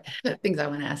 Things I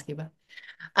want to ask you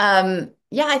about.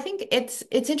 Yeah, I think it's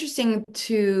interesting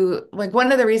to like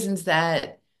one of the reasons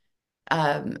that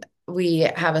um, we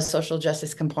have a social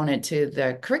justice component to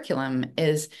the curriculum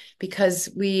is because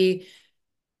we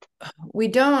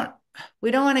don't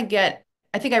we don't want to get.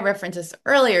 I think I referenced this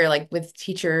earlier, like with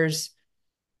teachers,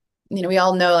 we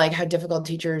all know like how difficult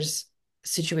teachers'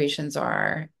 situations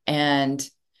are, and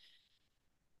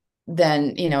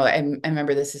then I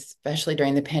remember this especially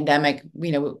during the pandemic.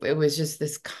 It was just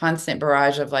this constant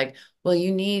barrage of like, well,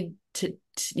 you need to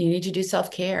do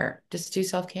self-care, just do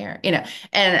self-care, and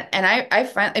I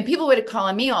find, and people would call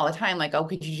on me all the time like, oh,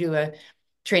 could you do a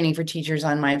training for teachers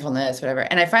on mindfulness, whatever.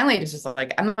 And I finally just was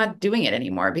like, I'm not doing it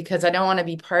anymore because I don't want to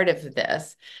be part of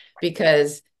this,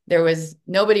 because there was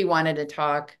nobody wanted to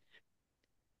talk.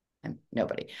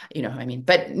 Nobody, you know what I mean?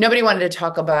 But nobody wanted to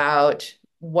talk about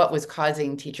what was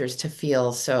causing teachers to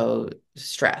feel so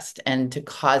stressed and to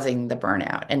causing the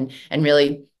burnout. And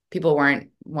really people weren't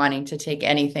wanting to take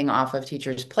anything off of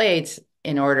teachers' plates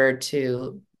in order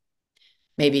to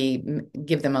maybe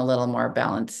give them a little more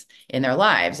balance in their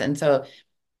lives. And so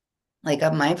like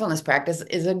a mindfulness practice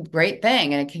is a great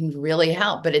thing and it can really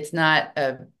help, but it's not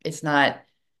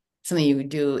something you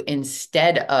do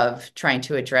instead of trying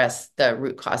to address the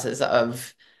root causes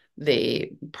of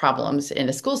the problems in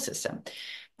a school system.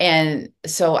 And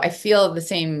so I feel the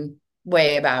same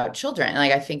way about children.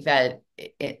 Like I think that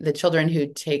the children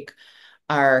who take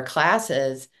our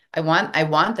classes, I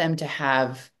want them to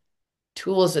have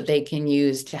tools that they can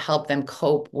use to help them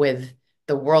cope with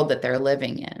the world that they're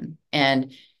living in.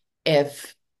 And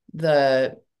if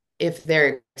the if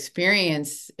they're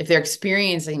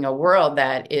experiencing a world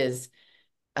that is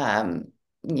um,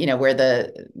 where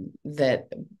the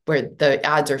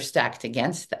odds are stacked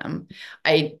against them.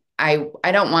 I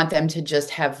don't want them to just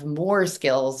have more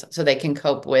skills so they can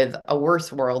cope with a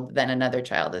worse world than another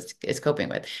child is coping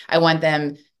with. I want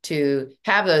them to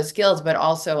have those skills, but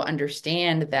also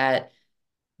understand that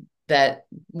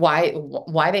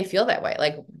why they feel that way.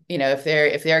 Like,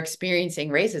 if they're experiencing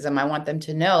racism, I want them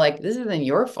to know like this isn't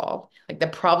your fault. Like the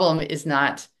problem is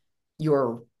not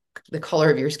your the color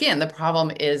of your skin. The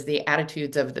problem is the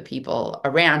attitudes of the people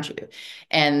around you.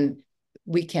 And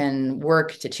we can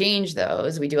work to change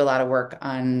those. We do a lot of work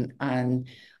on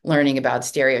learning about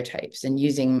stereotypes and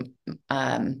using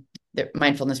the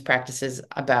mindfulness practices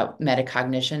about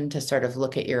metacognition to sort of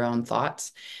look at your own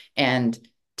thoughts and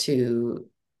to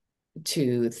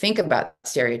think about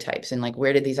stereotypes and like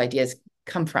where did these ideas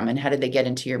come from and how did they get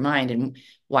into your mind, and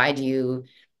why do you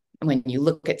when you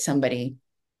look at somebody,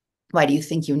 why do you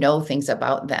think you know things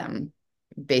about them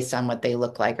based on what they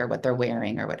look like or what they're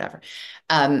wearing or whatever.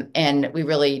 And we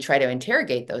really try to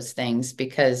interrogate those things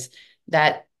because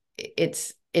that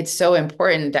it's so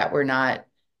important that we're not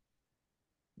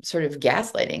sort of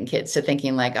gaslighting kids to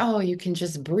thinking like, oh, you can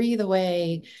just breathe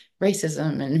away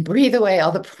racism and breathe away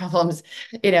all the problems,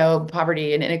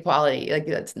 poverty and inequality. Like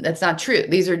that's not true.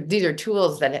 These are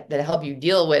tools that help you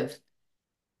deal with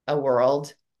a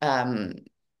world,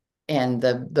 and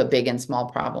the big and small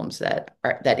problems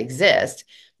that exist,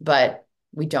 but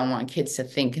we don't want kids to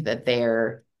think that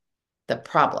they're the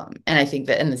problem. And I think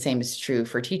that, and the same is true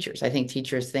for teachers. I think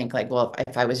teachers think like, well,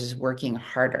 if I was just working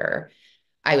harder,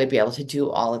 I would be able to do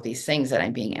all of these things that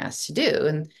I'm being asked to do.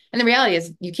 And the reality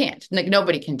is you can't. Like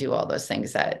nobody can do all those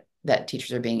things that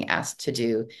teachers are being asked to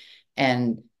do.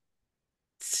 And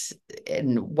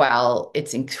and while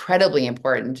it's incredibly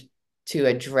important to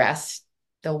address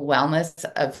the wellness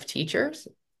of teachers,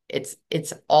 it's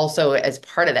also as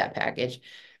part of that package,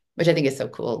 which I think is so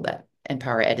cool that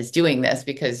Empower Ed is doing this,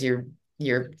 because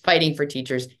you're fighting for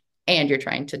teachers and you're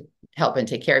trying to help and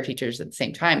take care of teachers at the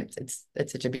same time. It's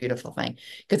such a beautiful thing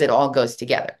because it all goes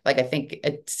together. Like I think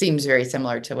it seems very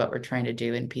similar to what we're trying to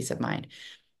do in Peace of Mind.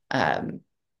 Um,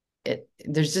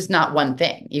 there's just not one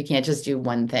thing. You can't just do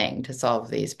one thing to solve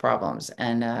these problems.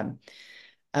 And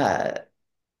uh,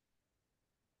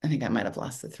 I think I might have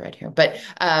lost the thread here, but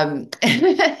but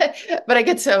I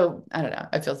don't know.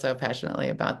 I feel so passionately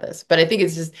about this, but I think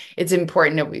it's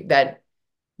important that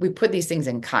we put these things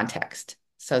in context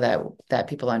so that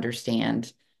people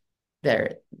understand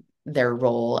their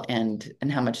role and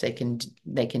how much they can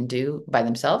do by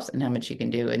themselves and how much you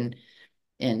can do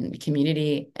in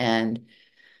community, and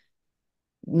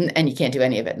you can't do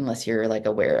any of it unless you're like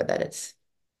aware that it's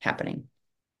happening.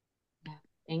 Yeah,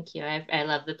 thank you. I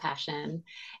love the passion.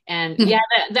 And yeah,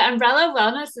 the umbrella of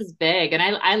wellness is big. And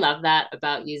I love that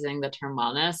about using the term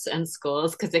wellness in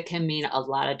schools because it can mean a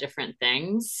lot of different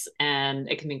things. And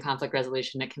it can mean conflict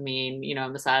resolution. It can mean, a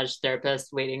massage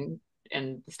therapist waiting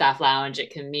in the staff lounge.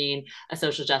 It can mean a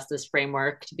social justice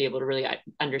framework to be able to really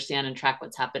understand and track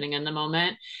what's happening in the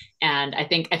moment. And I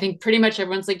think pretty much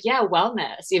everyone's like, yeah,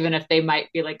 wellness, even if they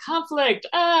might be like conflict,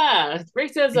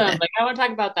 racism, like I want to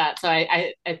talk about that. So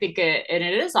I think it, and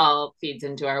it is all feeds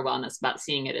into our wellness about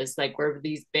seeing it as like we're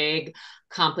these big,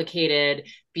 complicated,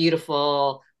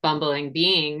 beautiful, bumbling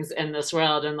beings in this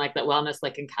world, and like that wellness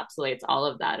like encapsulates all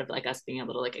of that, of like us being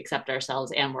able to like accept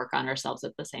ourselves and work on ourselves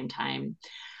at the same time.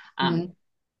 um, Mhm.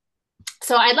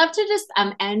 so I'd love to just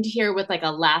end here with like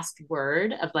a last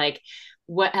word of like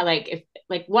what, like if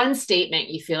like one statement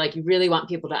you feel like you really want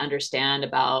people to understand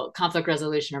about conflict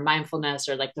resolution or mindfulness,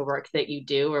 or like the work that you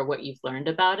do or what you've learned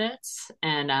about it.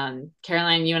 And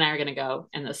Caroline, you and I are going to go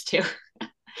in this too.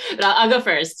 But I'll go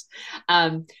first.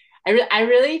 I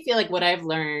really feel like what I've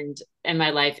learned in my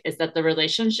life is that the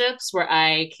relationships where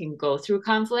I can go through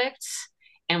conflicts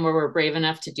and where we're brave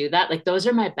enough to do that, like those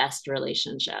are my best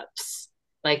relationships.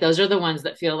 Like those are the ones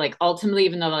that feel like ultimately,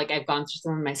 even though like I've gone through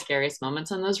some of my scariest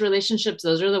moments in those relationships,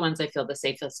 those are the ones I feel the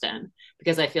safest in,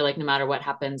 because I feel like no matter what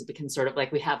happens, we can sort of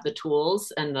like we have the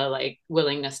tools and the like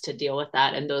willingness to deal with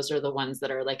that. And those are the ones that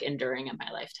are like enduring in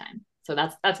my lifetime. So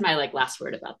that's my like last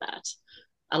word about that.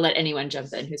 I'll let anyone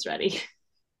jump in who's ready.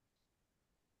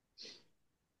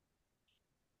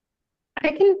 I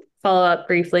can follow up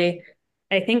briefly.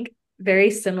 I think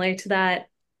very similar to that.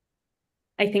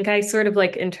 I think I sort of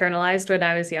like internalized when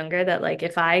I was younger that like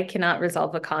if I cannot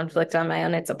resolve a conflict on my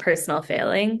own, it's a personal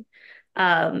failing.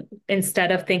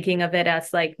 Instead of thinking of it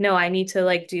as like, no, I need to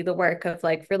like do the work of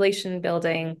like relation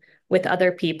building with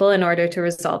other people in order to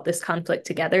resolve this conflict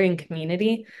together in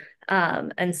community.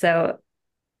 And so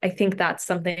I think that's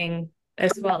something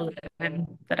as well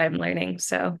that I'm learning.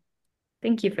 So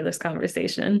thank you for this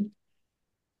conversation.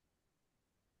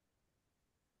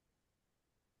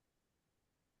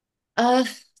 Uh,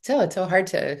 so it's so hard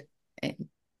to eh,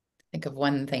 think of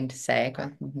one thing to say, I've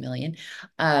got a million.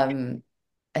 Um,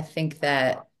 I think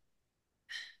that,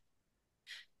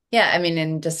 yeah, I mean,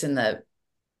 and just in the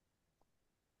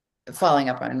following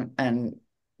up on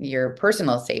your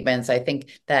personal statements, I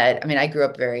think that, I mean, I grew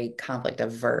up very conflict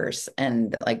averse,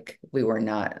 and like we were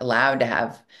not allowed to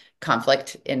have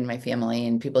conflict in my family,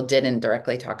 and people didn't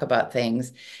directly talk about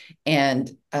things.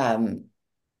 And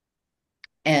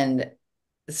and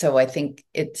so I think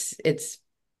it's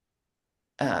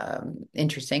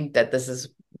interesting that this is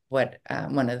what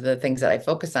one of the things that I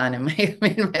focus on in my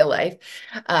in my life.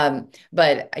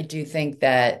 But I do think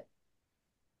that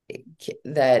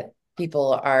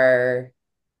people are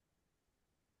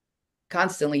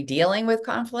constantly dealing with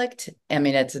conflict. I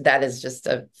mean, it's that is just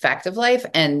a fact of life,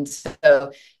 and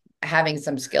so having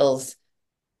some skills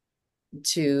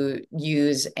to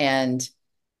use and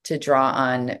to draw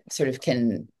on sort of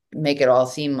can make it all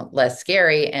seem less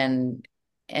scary, and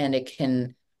it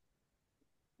can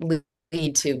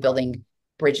lead to building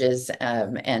bridges,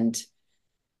 and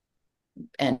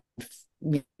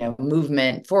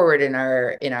movement forward in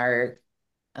our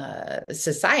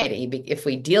society, if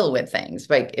we deal with things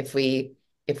like if we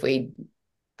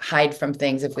hide from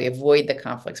things, if we avoid the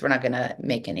conflicts, we're not going to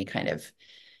make any kind of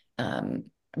um,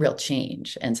 real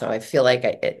change. And so I feel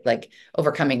like like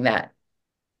overcoming that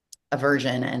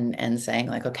aversion and saying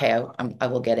like, okay, I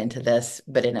will get into this,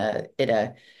 but in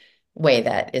a way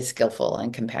that is skillful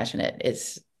and compassionate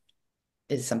is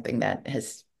something that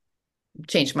has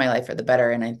changed my life for the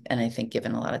better, and I think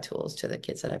given a lot of tools to the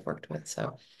kids that I've worked with.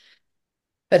 So,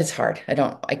 but it's hard. I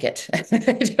don't like it.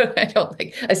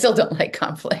 I still don't like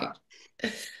conflict.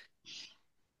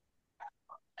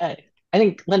 I, I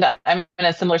think, Linda, I'm in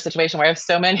a similar situation where I have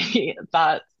so many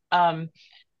thoughts.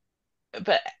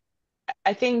 But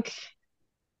I think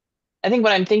I think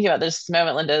what I'm thinking about this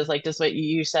moment, Linda, is like just what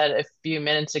you said a few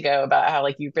minutes ago about how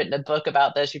like you've written a book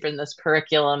about this, you've written this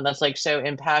curriculum that's like so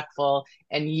impactful,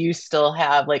 and you still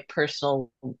have like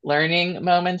personal learning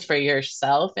moments for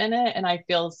yourself in it. And I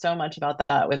feel so much about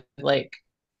that with like,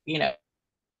 you know,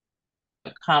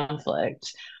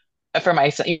 conflict for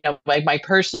myself, like my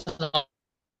personal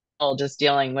just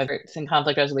dealing with some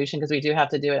conflict resolution, because we do have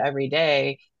to do it every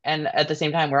day. And at the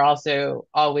same time, we're also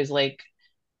always like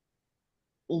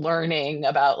learning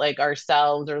about like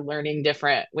ourselves or learning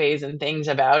different ways and things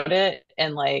about it.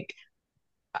 And like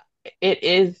it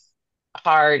is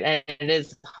hard and it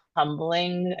is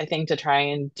humbling, I think, to try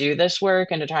and do this work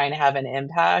and to try and have an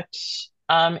impact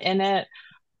in it.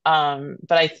 But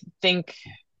I think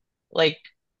like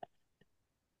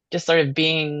just sort of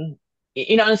being,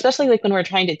 and especially like when we're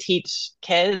trying to teach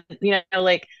kids,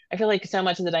 like I feel like so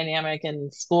much of the dynamic in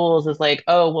schools is like,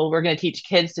 oh, well, we're going to teach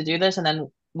kids to do this. And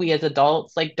then we as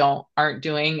adults like aren't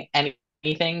doing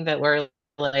anything that we're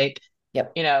like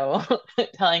Yep.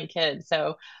 telling kids.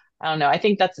 So I don't know. I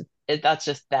think that's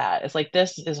just that. It's like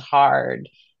this is hard.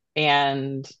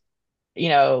 And, you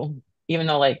know, even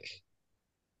though like,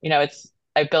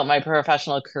 I built my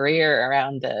professional career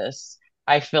around this,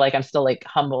 I feel like I'm still like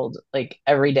humbled like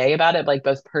every day about it, like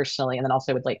both personally and then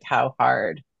also with like how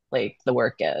hard like the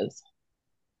work is.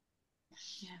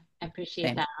 Yeah, I appreciate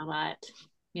Same. that a lot.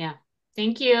 Yeah.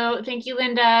 Thank you. Thank you,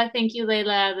 Linda. Thank you,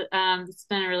 Leila. It's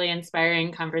been a really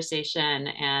inspiring conversation.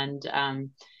 And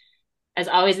as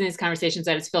always in these conversations,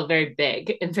 I just feel very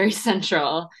big and very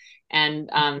central. And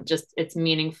just it's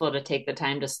meaningful to take the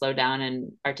time to slow down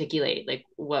and articulate like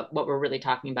what we're really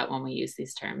talking about when we use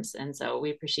these terms. And so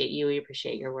we appreciate you. We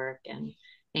appreciate your work. And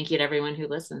thank you to everyone who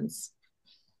listens.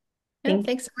 Yeah, Thank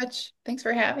thanks so much. Thanks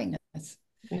for having us.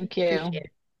 Thank Appreciate you. it.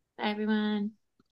 Bye, everyone.